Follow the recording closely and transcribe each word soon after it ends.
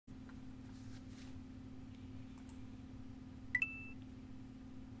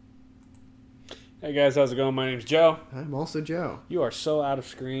Hey guys, how's it going? My name's Joe. I'm also Joe. You are so out of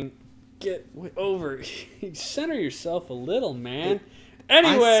screen. Get over. Center yourself a little, man.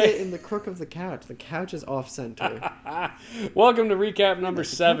 Anyway, I sit in the crook of the couch. The couch is off center. welcome to recap number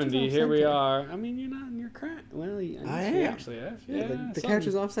 70. Here we are. I mean, you're not in your crack. Well, I am. Actually, Yeah, the couch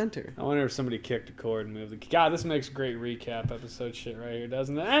is off center. I wonder if somebody kicked a cord and moved the. God, this makes great recap episode shit right here,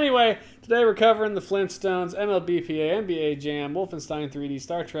 doesn't it? Anyway, today we're covering the Flintstones, MLBPA, NBA Jam, Wolfenstein 3D,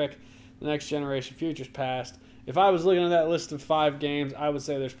 Star Trek, The Next Generation, Futures Past. If I was looking at that list of 5 games, I would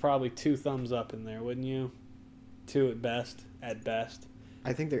say there's probably 2 thumbs up in there, wouldn't you? 2 at best. At best.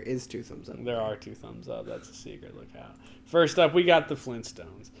 I think there is 2 thumbs up. There are 2 thumbs up. That's a secret. Look out. First up, we got the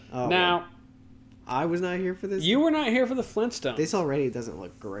Flintstones. Oh, now, well, I was not here for this. You were not here for the Flintstones. This already doesn't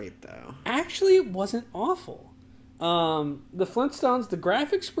look great, though. Actually, it wasn't awful. The Flintstones, the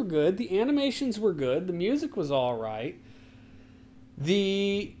graphics were good. The animations were good. The music was all right.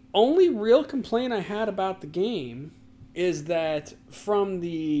 The only real complaint I had about the game is that from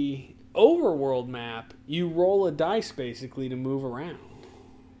the overworld map, you roll a dice basically to move around.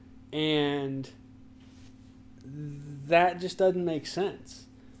 And that just doesn't make sense.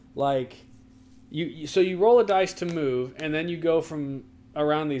 Like, so you roll a dice to move, and then you go from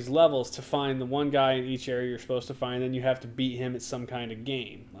around these levels to find the one guy in each area you're supposed to find, then you have to beat him at some kind of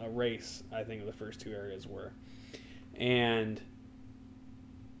game, a race, I think the first 2 areas were. And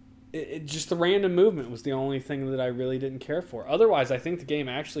it just the random movement was the only thing that I really didn't care for. Otherwise, I think the game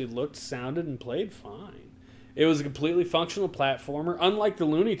actually looked, sounded, and played fine. It was a completely functional platformer, unlike the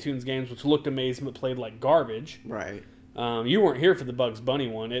Looney Tunes games, which looked amazing but played like garbage. Right. You weren't here for the Bugs Bunny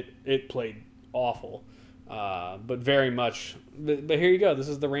one. It played awful, but very much. But here you go. This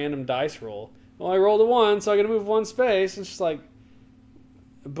is the random dice roll. Well, I rolled a 1, so I got to move 1 space. It's just like,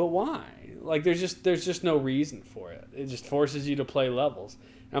 but why? Like, there's just no reason for it. It just forces you to play levels.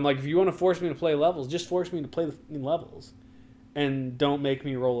 And I'm like, if you want to force me to play levels, just force me to play the levels, and don't make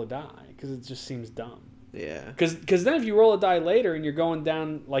me roll a die, because it just seems dumb. Yeah. Because then if you roll a die later and you're going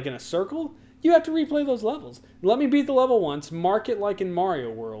down like in a circle, you have to replay those levels. Let me beat the level once, mark it like in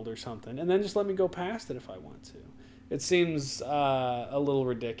Mario World or something, and then just let me go past it if I want to. It seems a little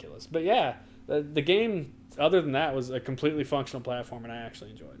ridiculous. But yeah, the game, other than that, was a completely functional platform, and I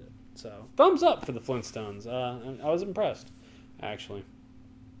actually enjoyed it. So thumbs up for the Flintstones. I was impressed, actually.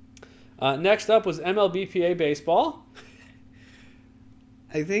 Next up was MLBPA Baseball.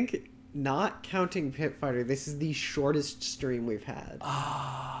 I think, not counting Pit Fighter, this is the shortest stream we've had.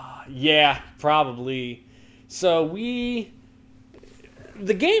 Yeah, probably. So the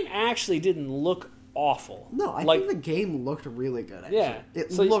game actually didn't look awful. No, I think the game looked really good, actually. Yeah.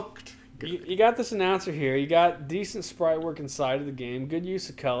 It looked good. You got this announcer here. You got decent sprite work inside of the game. Good use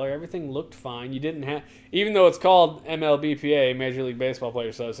of color. Everything looked fine. You didn't have... Even though it's called MLBPA, Major League Baseball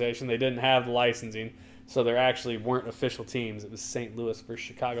Players Association, they didn't have licensing. So there actually weren't official teams. It was St. Louis versus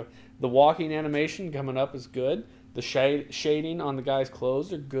Chicago. The walking animation coming up is good. The shading on the guys'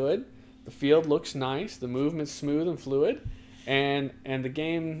 clothes are good. The field looks nice. The movement's smooth and fluid. And the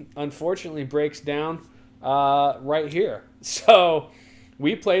game, unfortunately, breaks down right here. So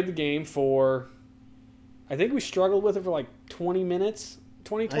we played the game for... I think we struggled with it for like 20 minutes.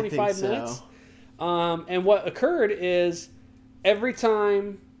 25 minutes. And what occurred is every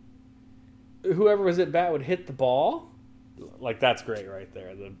time whoever was at bat would hit the ball, like that's great right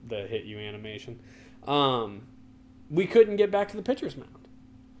there, the hit you animation, we couldn't get back to the pitcher's mound.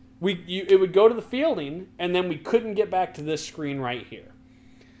 It would go to the fielding, and then we couldn't get back to this screen right here.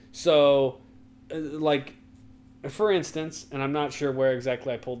 So, like, for instance, and I'm not sure where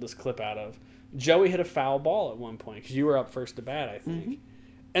exactly I pulled this clip out of, Joey hit a foul ball at one point, because you were up first to bat, I think. Mm-hmm.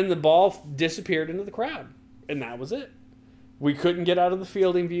 And the ball disappeared into the crowd, and that was it. We couldn't get out of the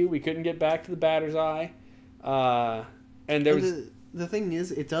fielding view. We couldn't get back to the batter's eye. And there was... The thing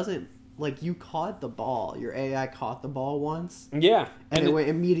is, it doesn't... Like, you caught the ball. Your AI caught the ball once. Yeah. And it went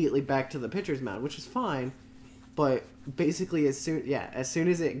immediately back to the pitcher's mound, which is fine. But basically, as soon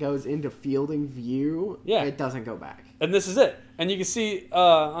as it goes into fielding view, it doesn't go back. And this is it. And you can see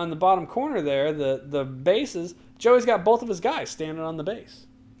on the bottom corner there, the bases, Joey's got both of his guys standing on the base.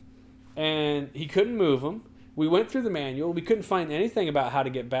 And he couldn't move them. We went through the manual. We couldn't find anything about how to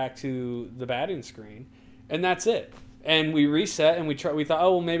get back to the batting screen. And that's it. And we reset, and we thought,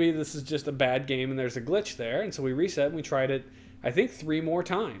 oh, well, maybe this is just a bad game and there's a glitch there. And so we reset, and we tried it, I think, 3 more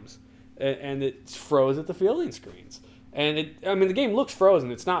times. And it froze at the fielding screens. And the game looks frozen.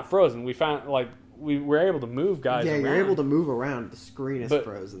 It's not frozen. We found, like, we were able to move guys around. Yeah, you're able to move around. The screen is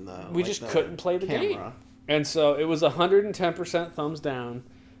frozen, though. We just couldn't play the game. And so it was 110% thumbs down.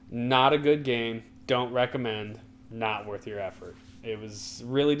 Not a good game. Don't recommend. Not worth your effort. It was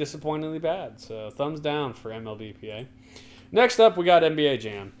really disappointingly bad. So thumbs down for MLBPA. Next up, we got NBA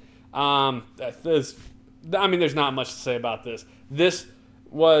Jam. There's not much to say about this. This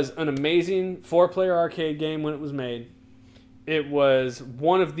was an amazing 4-player arcade game when it was made. It was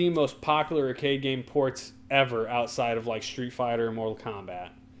one of the most popular arcade game ports ever outside of like Street Fighter and Mortal Kombat.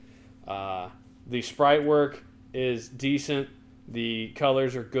 The sprite work is decent. The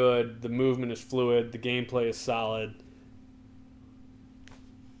colors are good. The movement is fluid. The gameplay is solid.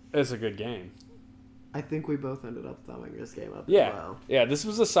 It's a good game. I think we both ended up thumbing this game up as well. Yeah, this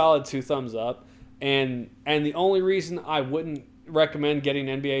was a solid 2 thumbs up. And the only reason I wouldn't recommend getting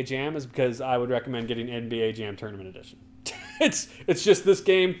NBA Jam is because I would recommend getting NBA Jam Tournament Edition. It's just this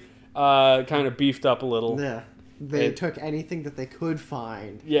game kind of beefed up a little. Yeah. They took anything that they could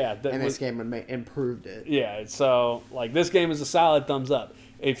find in this game and improved it. Yeah, so like this game is a solid thumbs up.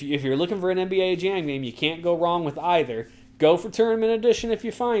 If you're looking for an NBA Jam game, you can't go wrong with either. Go for Tournament Edition if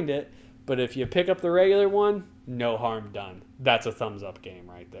you find it, but if you pick up the regular one, no harm done. That's a thumbs up game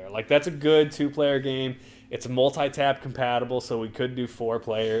right there. Like that's a good 2-player game. It's multi-tap compatible, so we could do 4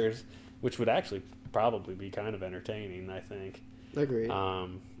 players, which would actually probably be kind of entertaining, I think. Agreed.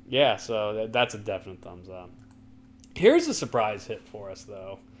 Yeah, so that's a definite thumbs up. Here's a surprise hit for us,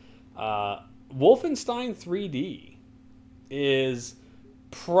 though. Wolfenstein 3D is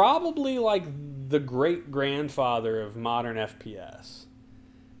probably like the great-grandfather of modern FPS.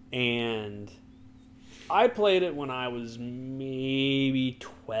 And I played it when I was maybe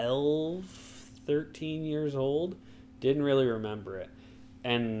 12, 13 years old. Didn't really remember it.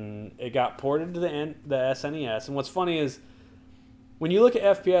 And it got ported to the SNES. And what's funny is, when you look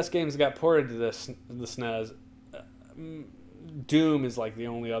at FPS games that got ported to the SNES, Doom is like the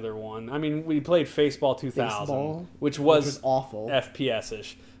only other one. I mean, we played Baseball 2000, which was awful,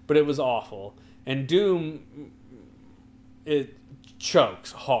 FPS-ish, but it was awful. And Doom, it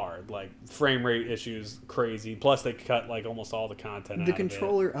chokes hard, like frame rate issues, crazy. Plus, they cut like almost all the content. The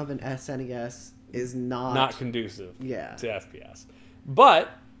controller of an SNES is not conducive, to FPS. But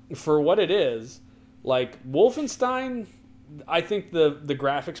for what it is, like Wolfenstein, I think the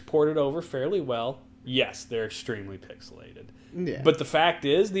graphics ported over fairly well. Yes, they're extremely pixelated. Yeah. But the fact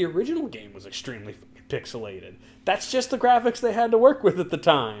is, the original game was extremely pixelated. That's just the graphics they had to work with at the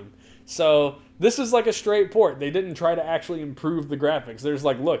time. So this is like a straight port. They didn't try to actually improve the graphics. There's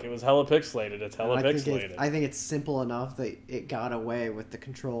like, look, it was hella pixelated. It's hella pixelated. I think it's simple enough that it got away with the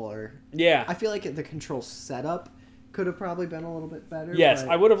controller. Yeah. I feel like the control setup could have probably been a little bit better. Yes,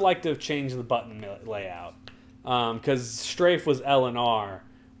 I would have liked to have changed the button layout. Because strafe was L and R,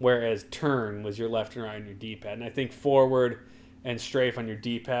 whereas turn was your left and right on your D-pad. And I think forward and strafe on your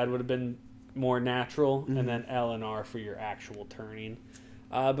D-pad would have been more natural, and then L and R for your actual turning.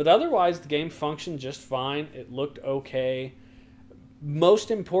 But otherwise, the game functioned just fine. It looked okay. Most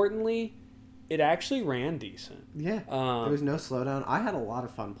importantly, it actually ran decent. Yeah, there was no slowdown. I had a lot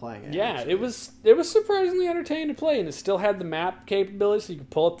of fun playing it. Yeah, actually. it was surprisingly entertaining to play, and it still had the map capability, so you could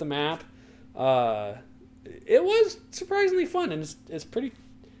pull up the map. It was surprisingly fun, and it's pretty...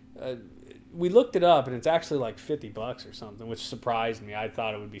 we looked it up, and it's actually like $50 or something, which surprised me. I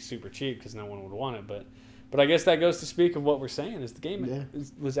thought it would be super cheap because no one would want it, but I guess that goes to speak of what we're saying, is the game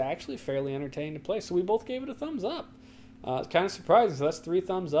was actually fairly entertaining to play, so we both gave it a thumbs up. It's kind of surprising, so that's 3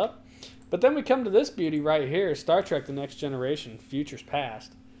 thumbs up. But then we come to this beauty right here, Star Trek The Next Generation, Futures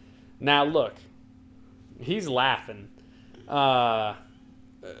Past. Now look, he's laughing. For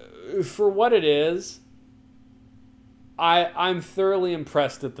what it is, I'm thoroughly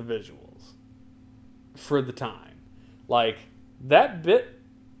impressed at the visuals for the time. Like, that bit...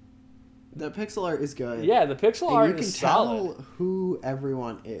 The pixel art is good. Yeah, the pixel art is solid. You can tell who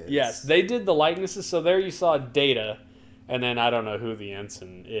everyone is. Yes, they did the likenesses. So there you saw Data, and then I don't know who the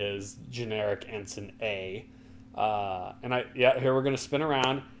ensign is, generic ensign A. Here we're going to spin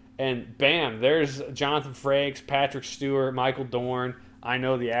around, and bam, there's Jonathan Frakes, Patrick Stewart, Michael Dorn. I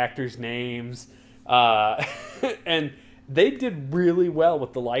know the actors' names. And they did really well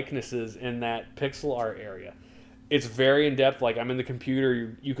with the likenesses in that pixel art area. It's very in-depth. Like, I'm in the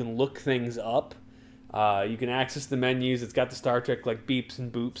computer. You can look things up. You can access the menus. It's got the Star Trek, like, beeps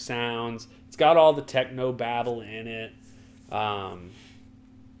and boops sounds. It's got all the techno babble in it.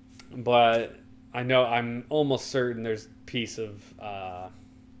 But I know I'm almost certain there's a piece of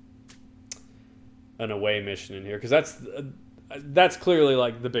an away mission in here. Because that's clearly,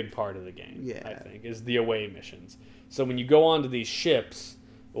 like, the big part of the game, I think, is the away missions. So when you go onto these ships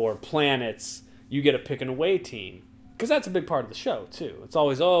or planets... you get to pick an away team. Because that's a big part of the show, too. It's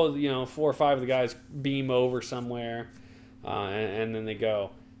always, 4 or 5 of the guys beam over somewhere, and then they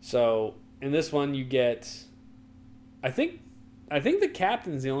go. So, in this one, you get... I think I think the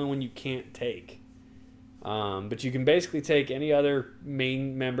captain's the only one you can't take. But you can basically take any other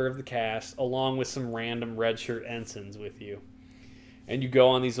main member of the cast along with some random redshirt ensigns with you. And you go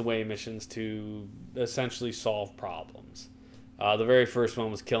on these away missions to essentially solve problems. The very first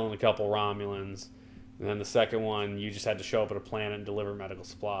one was killing a couple Romulans. And then the second one, you just had to show up at a planet and deliver medical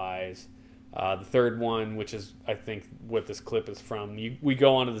supplies. The third one, which is, I think, what this clip is from, we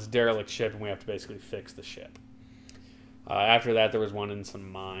go onto this derelict ship and we have to basically fix the ship. After that, there was one in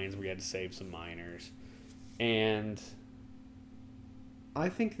some mines. We had to save some miners. And I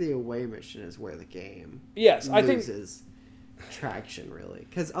think the away mission is where the game loses traction, really.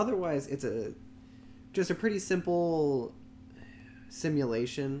 Because otherwise, it's just a pretty simple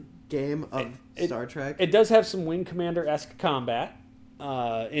simulation game of Star Trek. It does have some Wing Commander-esque combat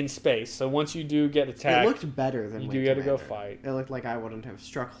in space. So once you do get attacked, it looked better than you Wing do got to Commander. go fight. It looked like I wouldn't have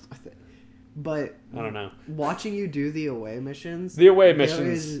struggled with it. But I don't know. Watching you do the away missions,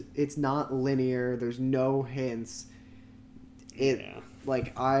 it's not linear. There's no hints. You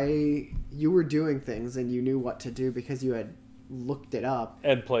were doing things and you knew what to do because you had looked it up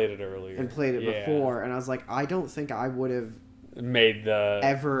and played it earlier and played it before. And I was like, I don't think I would have made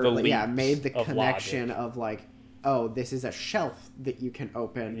made the connection logic. Of like, oh, this is a shelf that you can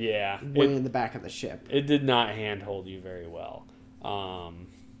open. Yeah, in the back of the ship. It did not handhold you very well.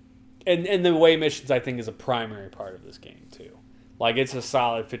 And the away missions, I think, is a primary part of this game, too. Like, it's a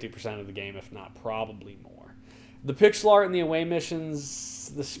solid 50% of the game, if not probably more. The pixel art in the away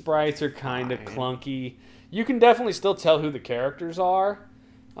missions, the sprites are kind of clunky. You can definitely still tell who the characters are.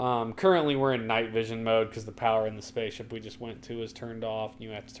 Currently, we're in night vision mode because the power in the spaceship we just went to is turned off. You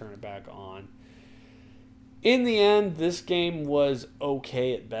have to turn it back on. In the end, this game was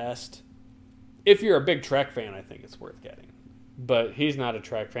okay at best. If you're a big Trek fan, I think it's worth getting. But he's not a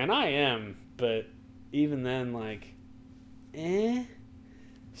Trek fan. I am, but even then, like,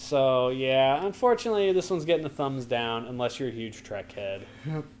 So, yeah, unfortunately, this one's getting a thumbs down unless you're a huge Trek head.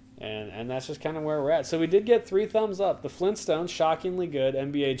 Yep. And that's just kind of where we're at. So we did get 3 thumbs up. The Flintstones, shockingly good.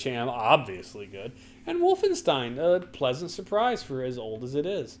 NBA Jam, obviously good. And Wolfenstein, a pleasant surprise for as old as it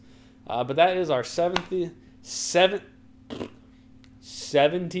is. But that is our 70th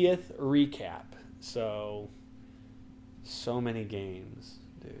recap. So many games,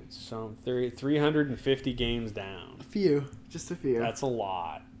 dude. 350 games down. Just a few. That's a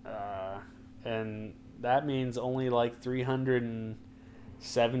lot. And that means only like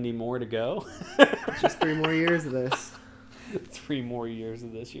 370 more to go. Just 3 more years of this. 3 more years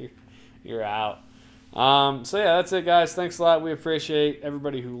of this. You're out. So yeah, that's it, guys. Thanks a lot. We appreciate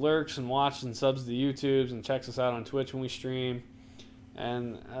everybody who lurks and watches and subs to the YouTubes and checks us out on Twitch when we stream.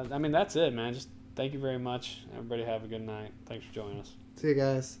 And I mean, that's it, man. Just thank you very much. Everybody have a good night. Thanks for joining us. See you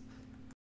guys.